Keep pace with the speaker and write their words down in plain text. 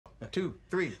2,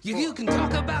 3, 4. You can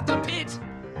talk about the pit,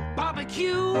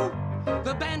 barbecue.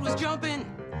 The band was jumping,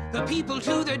 the people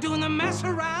too, they're doing the mess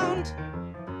around.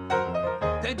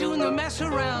 They're doing the mess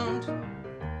around.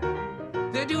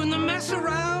 They're doing the mess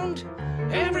around.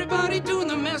 Everybody doing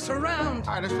the mess around.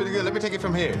 All right, that's pretty good. Let me take it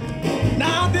from here.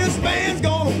 Now this band's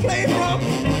gonna play from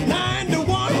 9 to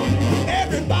 1.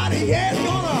 Everybody here's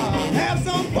gonna